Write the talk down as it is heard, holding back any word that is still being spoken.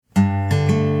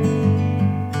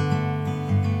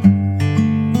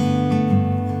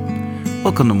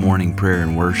Welcome to morning prayer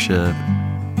and worship.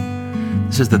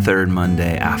 This is the third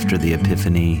Monday after the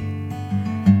Epiphany.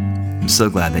 I'm so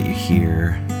glad that you're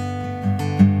here.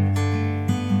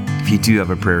 If you do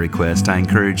have a prayer request, I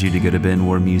encourage you to go to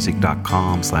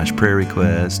benwarmusic.com/prayer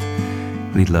request.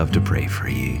 We'd love to pray for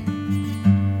you.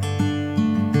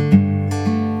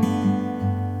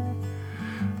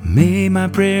 May my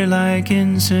prayer like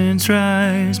incense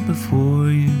rise before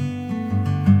you.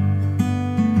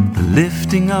 The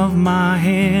lifting of my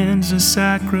hands a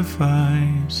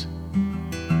sacrifice.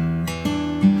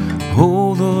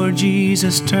 Oh Lord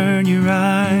Jesus, turn your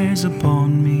eyes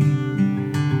upon me,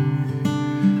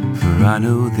 for I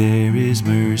know there is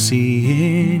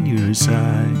mercy in your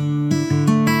sight.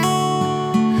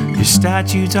 Your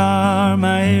statutes are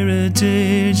my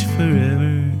heritage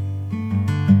forever.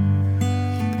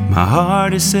 My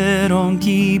heart is set on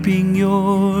keeping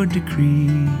your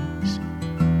decrees.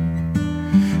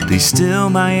 Please still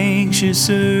my anxious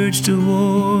urge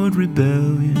toward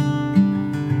rebellion.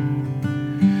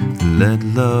 Let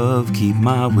love keep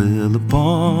my will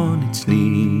upon its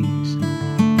knees.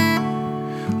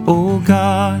 Oh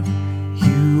God,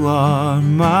 you are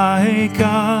my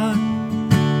God,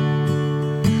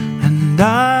 and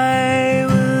I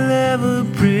will ever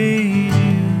praise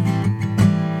you.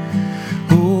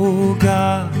 Oh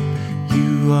God,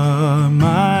 you are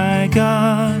my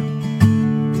God,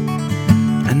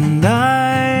 and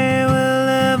I will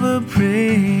ever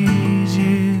praise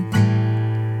you.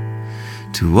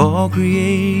 To all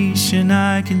creation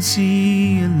I can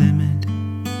see a limit,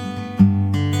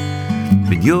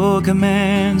 but your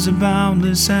commands are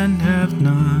boundless and have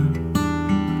none.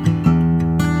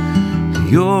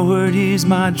 Your word is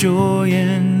my joy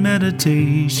and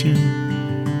meditation,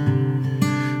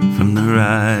 from the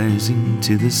rising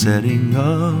to the setting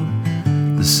of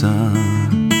the sun.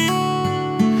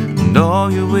 And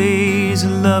all your ways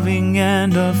are loving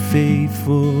and are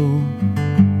faithful.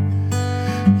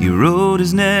 Your road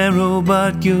is narrow,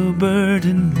 but your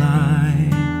burden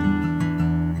light,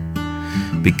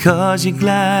 because you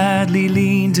gladly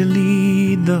lean to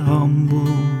lead the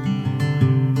humble.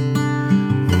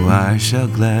 Oh, I shall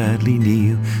gladly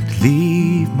kneel to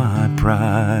leave my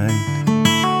pride.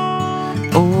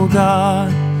 Oh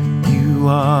God, you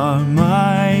are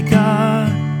my God,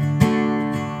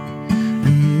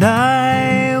 and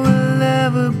I will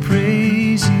ever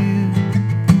praise you.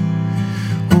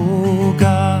 Oh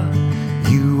God,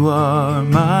 you are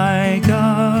my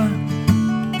God,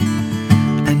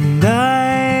 and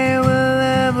I will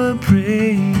ever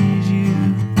praise you.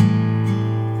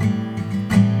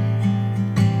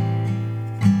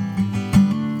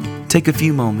 Take a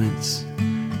few moments,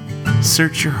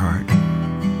 search your heart.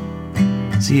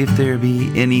 See if there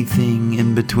be anything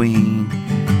in between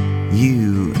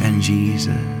you and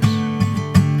Jesus.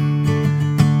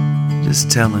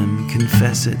 Just tell him,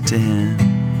 confess it to him.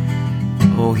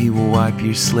 Oh, he will wipe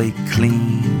your slate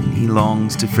clean. He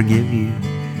longs to forgive you.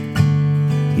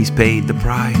 He's paid the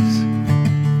price.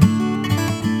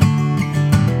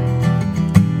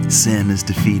 Sin is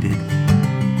defeated.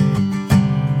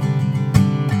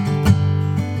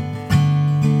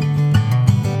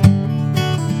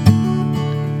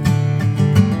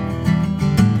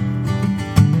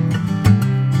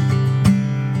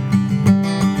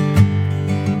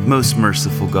 Most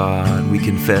merciful God, we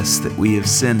confess that we have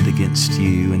sinned against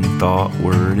you in thought,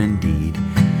 word, and deed,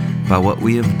 by what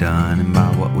we have done and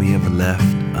by what we have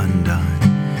left undone.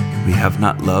 We have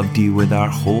not loved you with our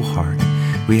whole heart.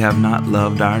 We have not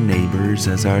loved our neighbors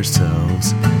as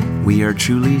ourselves. We are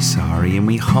truly sorry, and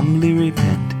we humbly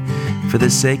repent. For the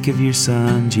sake of your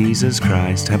Son, Jesus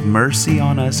Christ, have mercy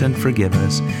on us and forgive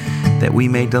us, that we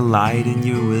may delight in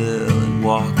your will and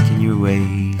walk in your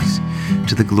ways,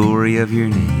 to the glory of your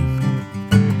name.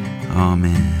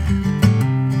 Amen.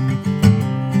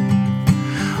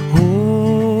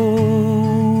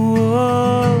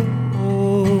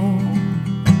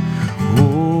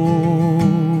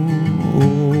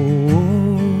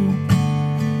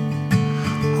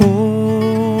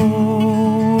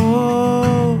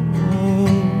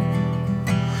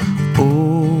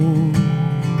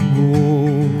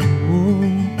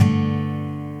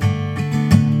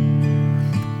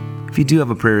 If you do have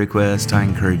a prayer request, I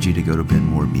encourage you to go to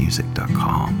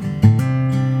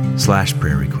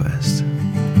benwarmusic.com/prayer request,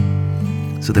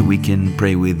 so that we can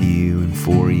pray with you and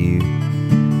for you.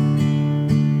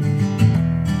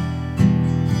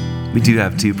 We do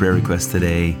have 2 prayer requests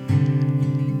today.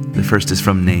 The first is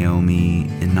from Naomi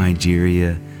in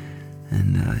Nigeria,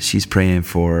 and she's praying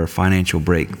for financial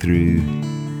breakthrough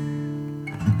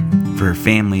for her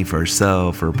family, for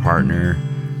herself, for her partner.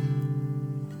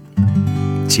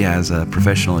 She has a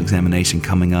professional examination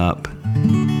coming up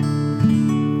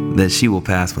that she will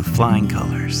pass with flying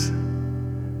colors.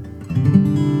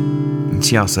 And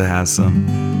she also has some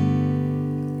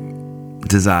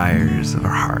desires of her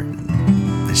heart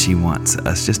that she wants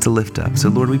us just to lift up. So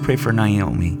Lord, we pray for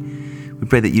Naomi. We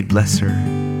pray that you'd bless her.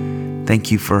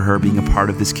 Thank you for her being a part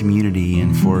of this community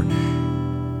and for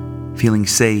feeling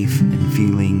safe and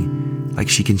feeling like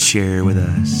she can share with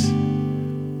us.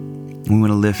 We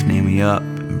want to lift Naomi up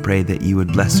and pray that you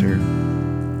would bless her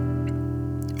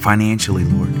financially,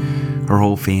 Lord, her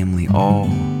whole family, all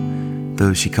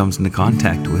those she comes into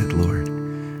contact with, Lord.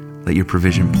 Let your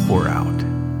provision pour out.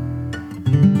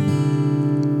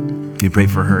 We pray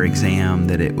for her exam,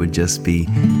 that it would just be,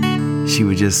 she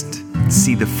would just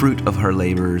see the fruit of her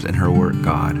labors and her work,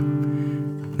 God,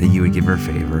 that you would give her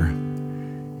favor.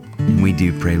 And we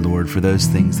do pray, Lord, for those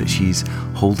things that she's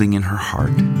holding in her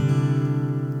heart,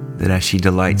 that as she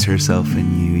delights herself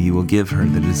in you, you will give her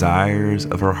the desires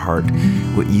of her heart,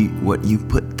 what you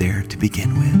put there to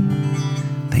begin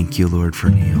with. Thank you, Lord, for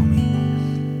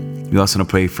Naomi. We also want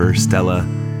to pray for Stella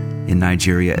in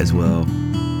Nigeria as well.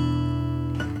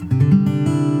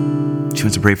 She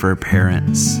wants to pray for her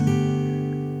parents.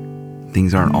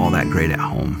 Things aren't all that great at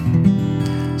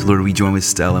home. So Lord, we join with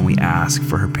Stella and we ask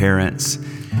for her parents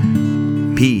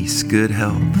peace, good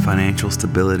health, financial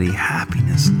stability,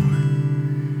 happiness,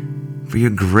 Lord. For your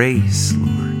grace,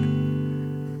 Lord.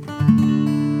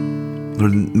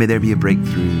 Lord, may there be a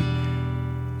breakthrough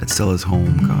at Stella's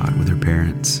home, God, with her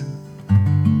parents.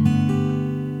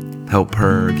 Help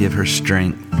her, give her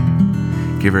strength,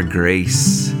 give her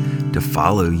grace to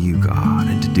follow you, God,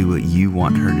 and to do what you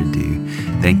want her to do.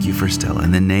 Thank you for Stella.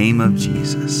 In the name of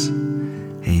Jesus,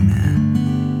 amen.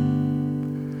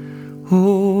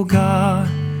 Oh God,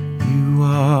 you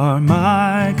are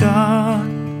my God,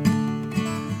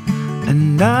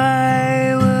 and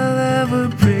I will ever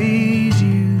praise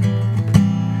you.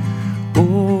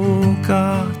 Oh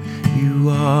God, you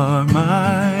are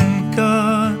my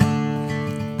God,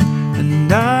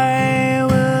 and I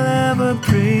will ever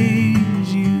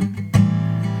praise you.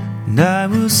 And I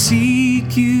will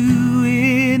seek you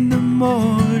in the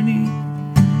morning,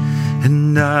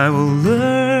 and I will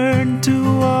learn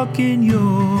to walk in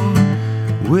your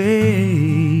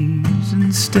ways,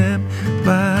 and step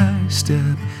by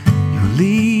step you'll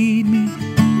lead me,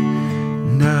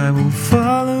 and I will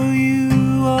follow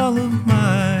you all of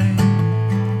my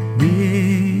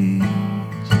days.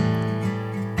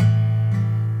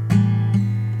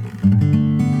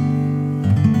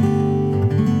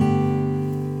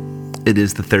 It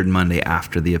is the third Monday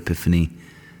after the Epiphany.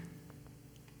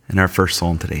 And our first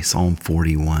psalm today, Psalm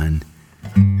 41.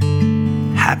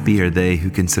 Happy are they who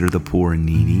consider the poor and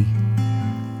needy.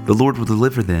 The Lord will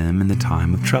deliver them in the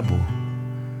time of trouble.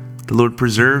 The Lord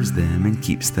preserves them and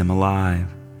keeps them alive,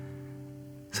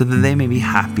 so that they may be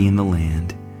happy in the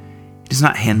land. He does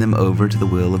not hand them over to the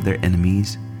will of their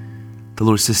enemies. The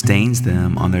Lord sustains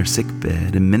them on their sick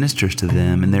bed and ministers to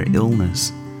them in their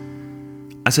illness.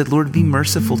 I said, Lord, be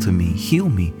merciful to me, heal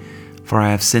me, for I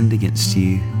have sinned against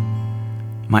you.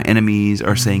 My enemies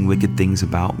are saying wicked things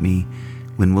about me.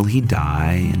 When will he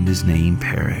die and his name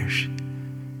perish?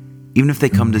 Even if they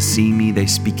come to see me, they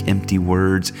speak empty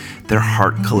words. Their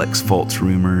heart collects false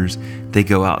rumors. They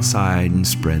go outside and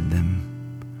spread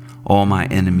them. All my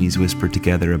enemies whisper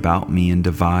together about me and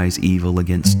devise evil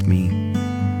against me.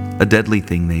 A deadly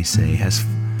thing, they say, has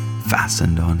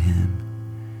fastened on him.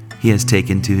 He has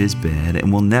taken to his bed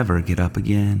and will never get up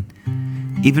again.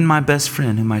 Even my best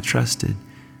friend whom I trusted,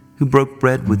 who broke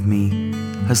bread with me,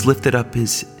 has lifted up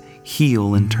his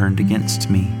heel and turned against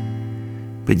me.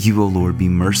 But you, O Lord, be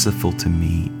merciful to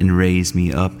me and raise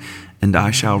me up, and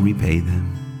I shall repay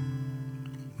them.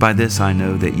 By this I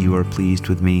know that you are pleased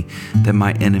with me, that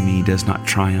my enemy does not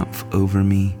triumph over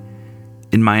me.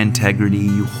 In my integrity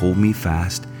you hold me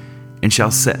fast, and shall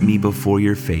set me before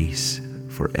your face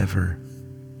forever.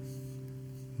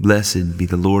 Blessed be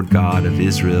the Lord God of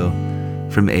Israel,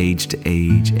 from age to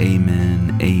age.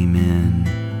 Amen, amen.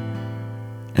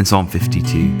 And Psalm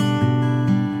 52.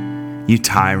 You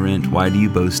tyrant, why do you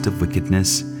boast of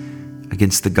wickedness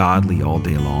against the godly all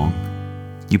day long?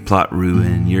 You plot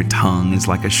ruin, your tongue is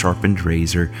like a sharpened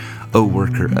razor, O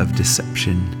worker of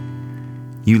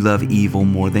deception. You love evil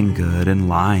more than good, and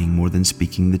lying more than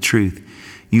speaking the truth.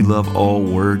 You love all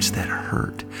words that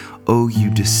hurt, O you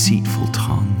deceitful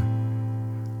tongue.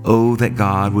 Oh, that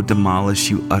God would demolish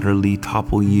you utterly,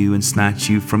 topple you and snatch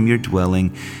you from your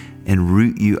dwelling, and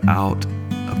root you out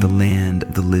of the land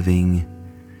of the living.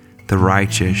 The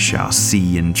righteous shall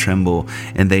see and tremble,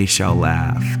 and they shall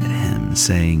laugh at him,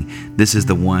 saying, This is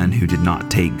the one who did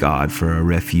not take God for a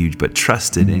refuge, but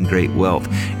trusted in great wealth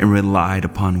and relied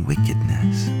upon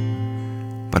wickedness.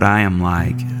 But I am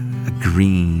like a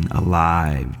green,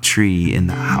 alive tree in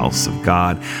the house of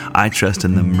God. I trust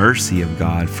in the mercy of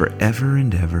God forever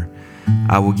and ever.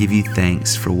 I will give you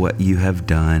thanks for what you have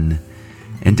done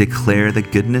and declare the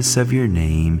goodness of your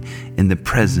name in the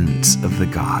presence of the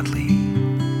godly.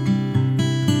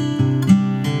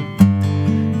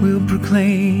 We'll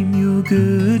proclaim your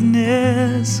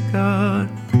goodness, God,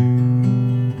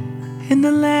 in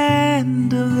the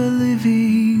land of the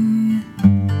living.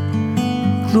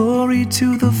 Glory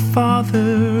to the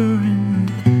Father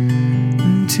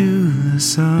and to the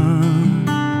Son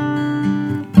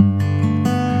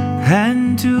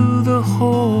and to the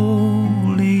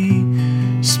Holy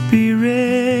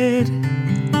Spirit,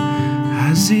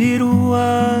 as it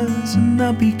was in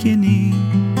the beginning,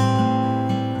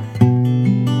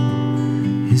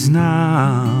 is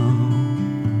now,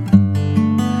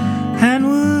 and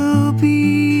will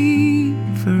be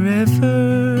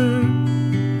forever.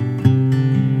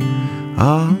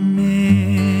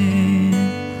 Amen.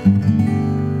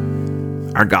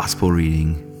 Our gospel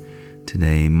reading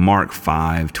today, Mark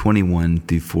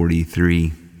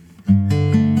 5:21-43.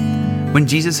 When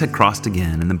Jesus had crossed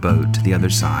again in the boat to the other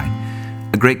side,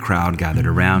 a great crowd gathered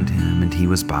around him, and he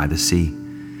was by the sea.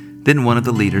 Then one of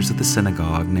the leaders of the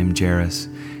synagogue, named Jairus,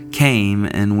 came,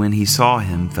 and when he saw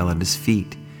him, fell at his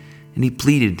feet. And he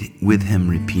pleaded with him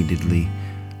repeatedly,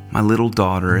 My little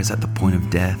daughter is at the point of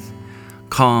death.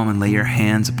 Come and lay your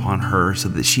hands upon her so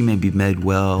that she may be made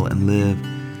well and live.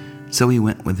 So he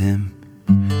went with him,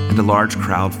 and a large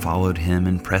crowd followed him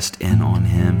and pressed in on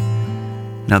him.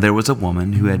 Now there was a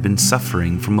woman who had been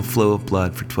suffering from a flow of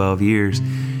blood for 12 years.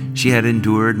 She had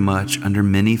endured much under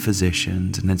many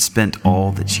physicians and had spent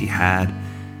all that she had,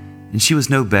 and she was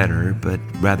no better, but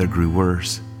rather grew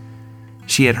worse.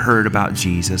 She had heard about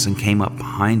Jesus and came up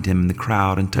behind him in the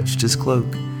crowd and touched his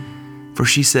cloak. For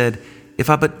she said, If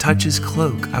I but touch his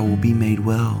cloak, I will be made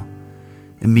well.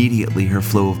 Immediately her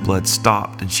flow of blood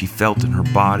stopped, and she felt in her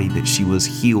body that she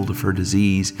was healed of her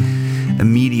disease.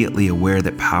 Immediately aware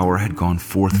that power had gone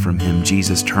forth from him,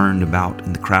 Jesus turned about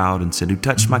in the crowd and said, Who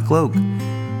touched my cloak?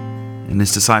 And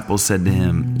his disciples said to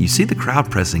him, You see the crowd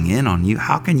pressing in on you.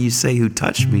 How can you say, Who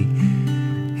touched me?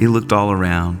 He looked all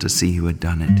around to see who had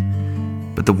done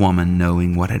it. But the woman,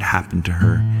 knowing what had happened to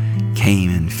her, came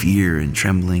in fear and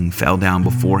trembling, fell down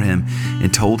before him,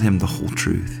 and told him the whole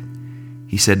truth.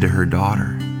 He said to her,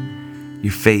 Daughter,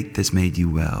 your faith has made you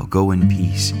well. Go in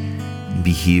peace and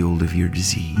be healed of your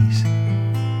disease.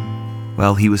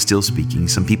 While he was still speaking,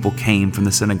 some people came from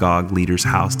the synagogue leader's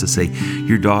house to say,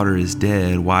 Your daughter is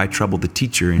dead. Why trouble the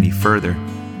teacher any further?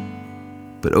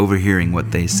 But overhearing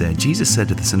what they said, Jesus said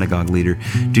to the synagogue leader,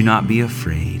 Do not be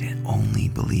afraid, only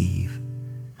believe.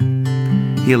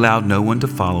 He allowed no one to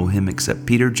follow him except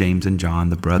Peter, James, and John,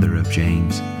 the brother of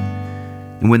James.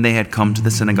 And when they had come to the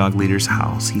synagogue leader's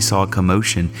house, he saw a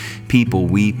commotion, people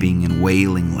weeping and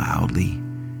wailing loudly.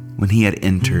 When he had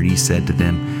entered, he said to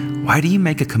them, Why do you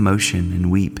make a commotion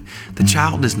and weep? The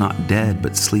child is not dead,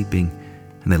 but sleeping.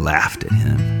 And they laughed at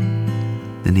him.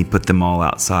 Then he put them all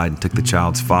outside and took the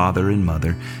child's father and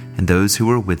mother and those who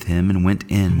were with him and went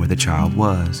in where the child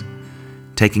was.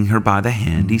 Taking her by the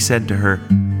hand, he said to her,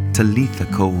 Talitha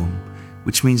koum,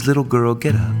 which means, Little girl,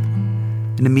 get up.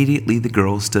 And immediately the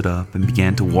girl stood up and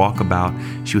began to walk about.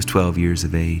 She was 12 years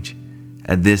of age.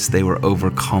 At this they were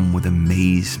overcome with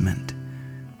amazement.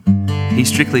 He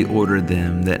strictly ordered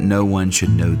them that no one should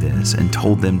know this and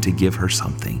told them to give her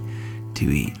something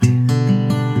to eat.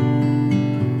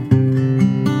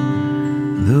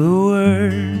 The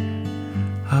word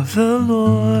of the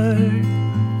Lord.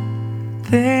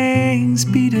 Thanks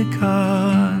be to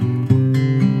God.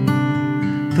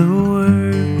 The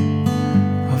word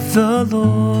of the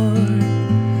Lord.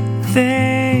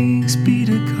 Thanks be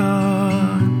to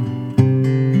God.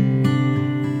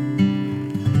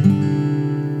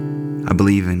 I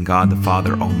believe in God the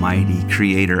Father Almighty,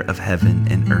 creator of heaven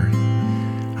and earth.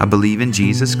 I believe in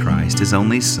Jesus Christ, his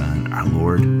only Son, our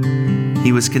Lord.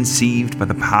 He was conceived by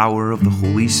the power of the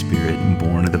Holy Spirit and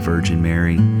born of the Virgin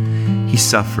Mary. He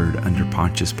suffered under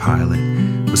Pontius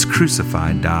Pilate, was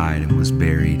crucified, died, and was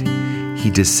buried. He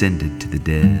descended to the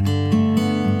dead.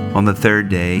 On the third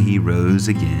day he rose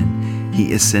again.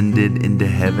 He ascended into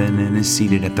heaven and is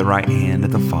seated at the right hand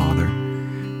of the Father.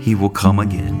 He will come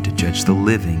again to judge the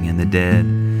living and the dead.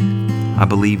 I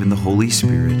believe in the Holy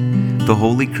Spirit, the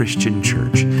holy Christian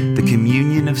church, the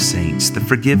communion of saints, the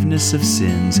forgiveness of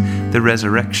sins, the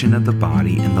resurrection of the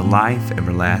body, and the life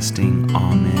everlasting.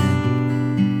 Amen.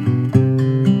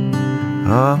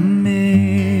 Amen.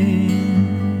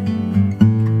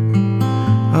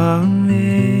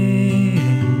 Amen.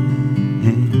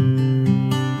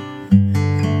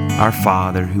 Our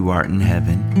Father, who art in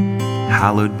heaven,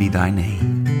 hallowed be thy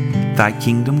name. Thy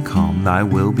kingdom come, thy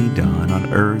will be done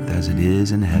on earth as it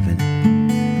is in heaven.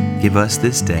 Give us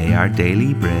this day our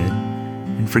daily bread,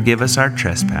 and forgive us our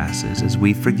trespasses as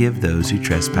we forgive those who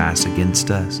trespass against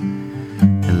us.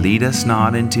 And lead us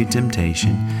not into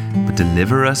temptation, but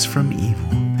deliver us from evil.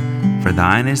 For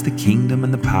thine is the kingdom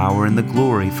and the power and the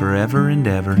glory forever and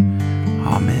ever.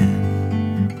 Amen.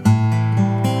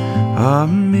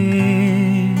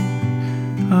 Amen.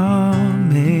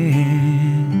 Amen.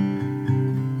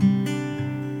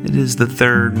 It is the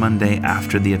third Monday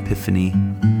after the Epiphany,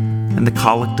 and the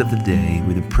collect of the day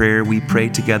with a prayer we pray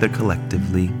together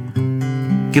collectively.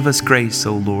 Give us grace,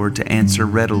 O Lord, to answer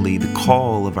readily the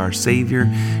call of our Savior,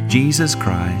 Jesus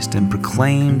Christ, and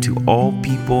proclaim to all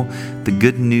people the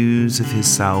good news of His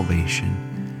salvation,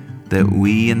 that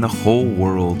we and the whole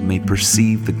world may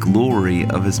perceive the glory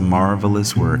of His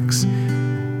marvelous works,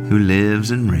 who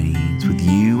lives and reigns with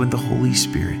you and the Holy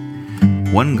Spirit,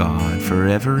 one God,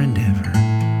 forever and ever.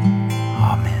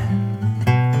 Amen.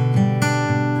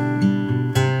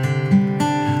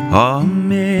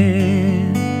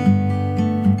 Amen.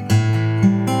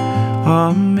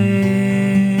 Amen.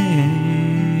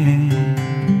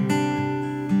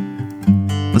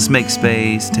 Let's make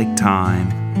space, take time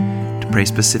to pray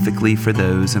specifically for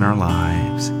those in our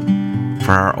lives,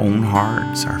 for our own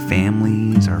hearts, our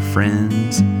families, our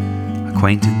friends,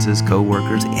 acquaintances,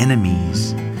 co-workers,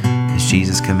 enemies, as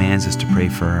Jesus commands us to pray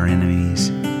for our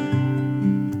enemies.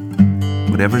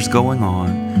 Whatever's going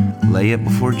on, lay it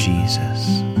before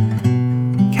Jesus.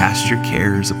 Cast your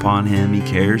cares upon Him. He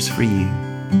cares for you.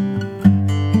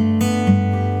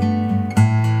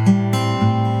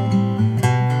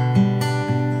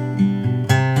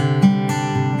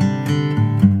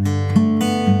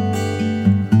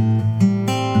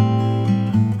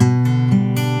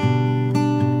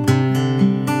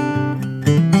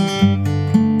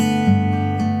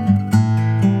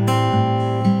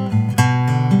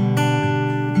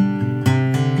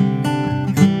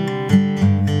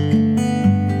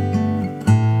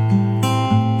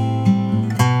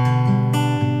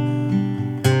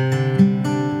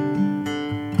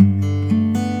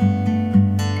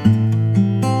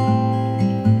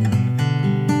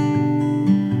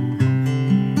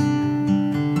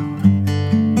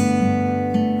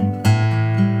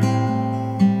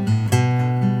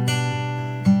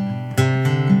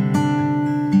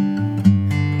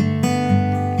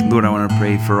 Lord, I want to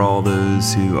pray for all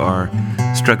those who are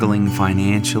struggling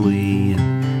financially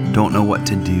and don't know what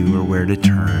to do or where to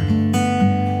turn.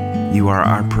 You are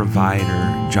our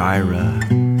provider, Jireh,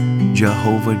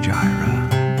 Jehovah Jireh.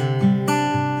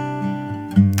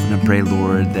 And I pray,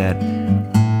 Lord, that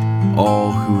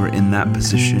all who are in that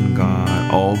position,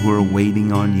 God, all who are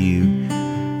waiting on you,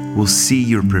 will see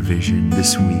your provision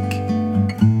this week.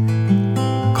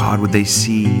 God, would they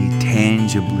see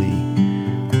tangibly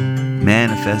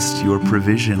manifest your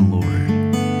provision, Lord.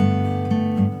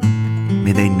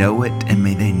 May they know it, and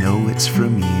may they know it's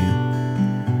from you.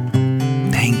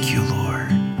 Thank you, Lord.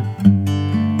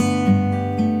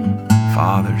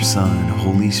 Father, Son,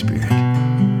 Holy Spirit.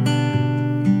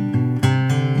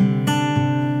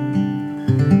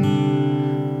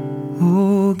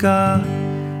 Oh God,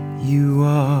 you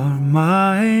are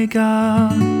my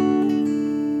God,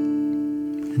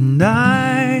 and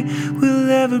I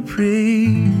will ever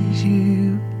praise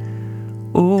you.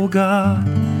 Oh God,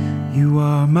 you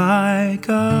are my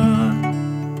God,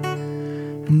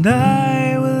 and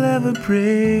I will ever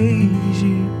praise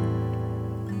you.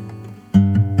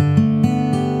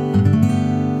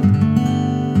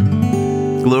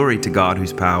 Glory to God,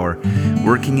 whose power,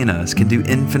 working in us, can do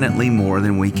infinitely more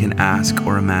than we can ask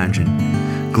or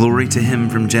imagine. Glory to Him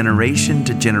from generation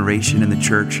to generation in the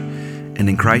church and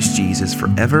in Christ Jesus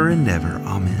forever and ever.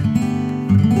 Amen.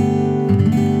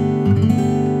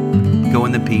 Go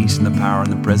in the peace and the power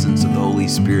and the presence of the Holy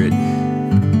Spirit.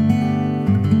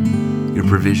 Your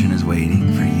provision is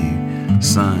waiting for you,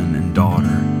 son and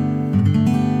daughter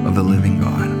of the living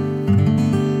God.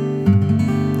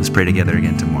 Let's pray together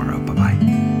again tomorrow.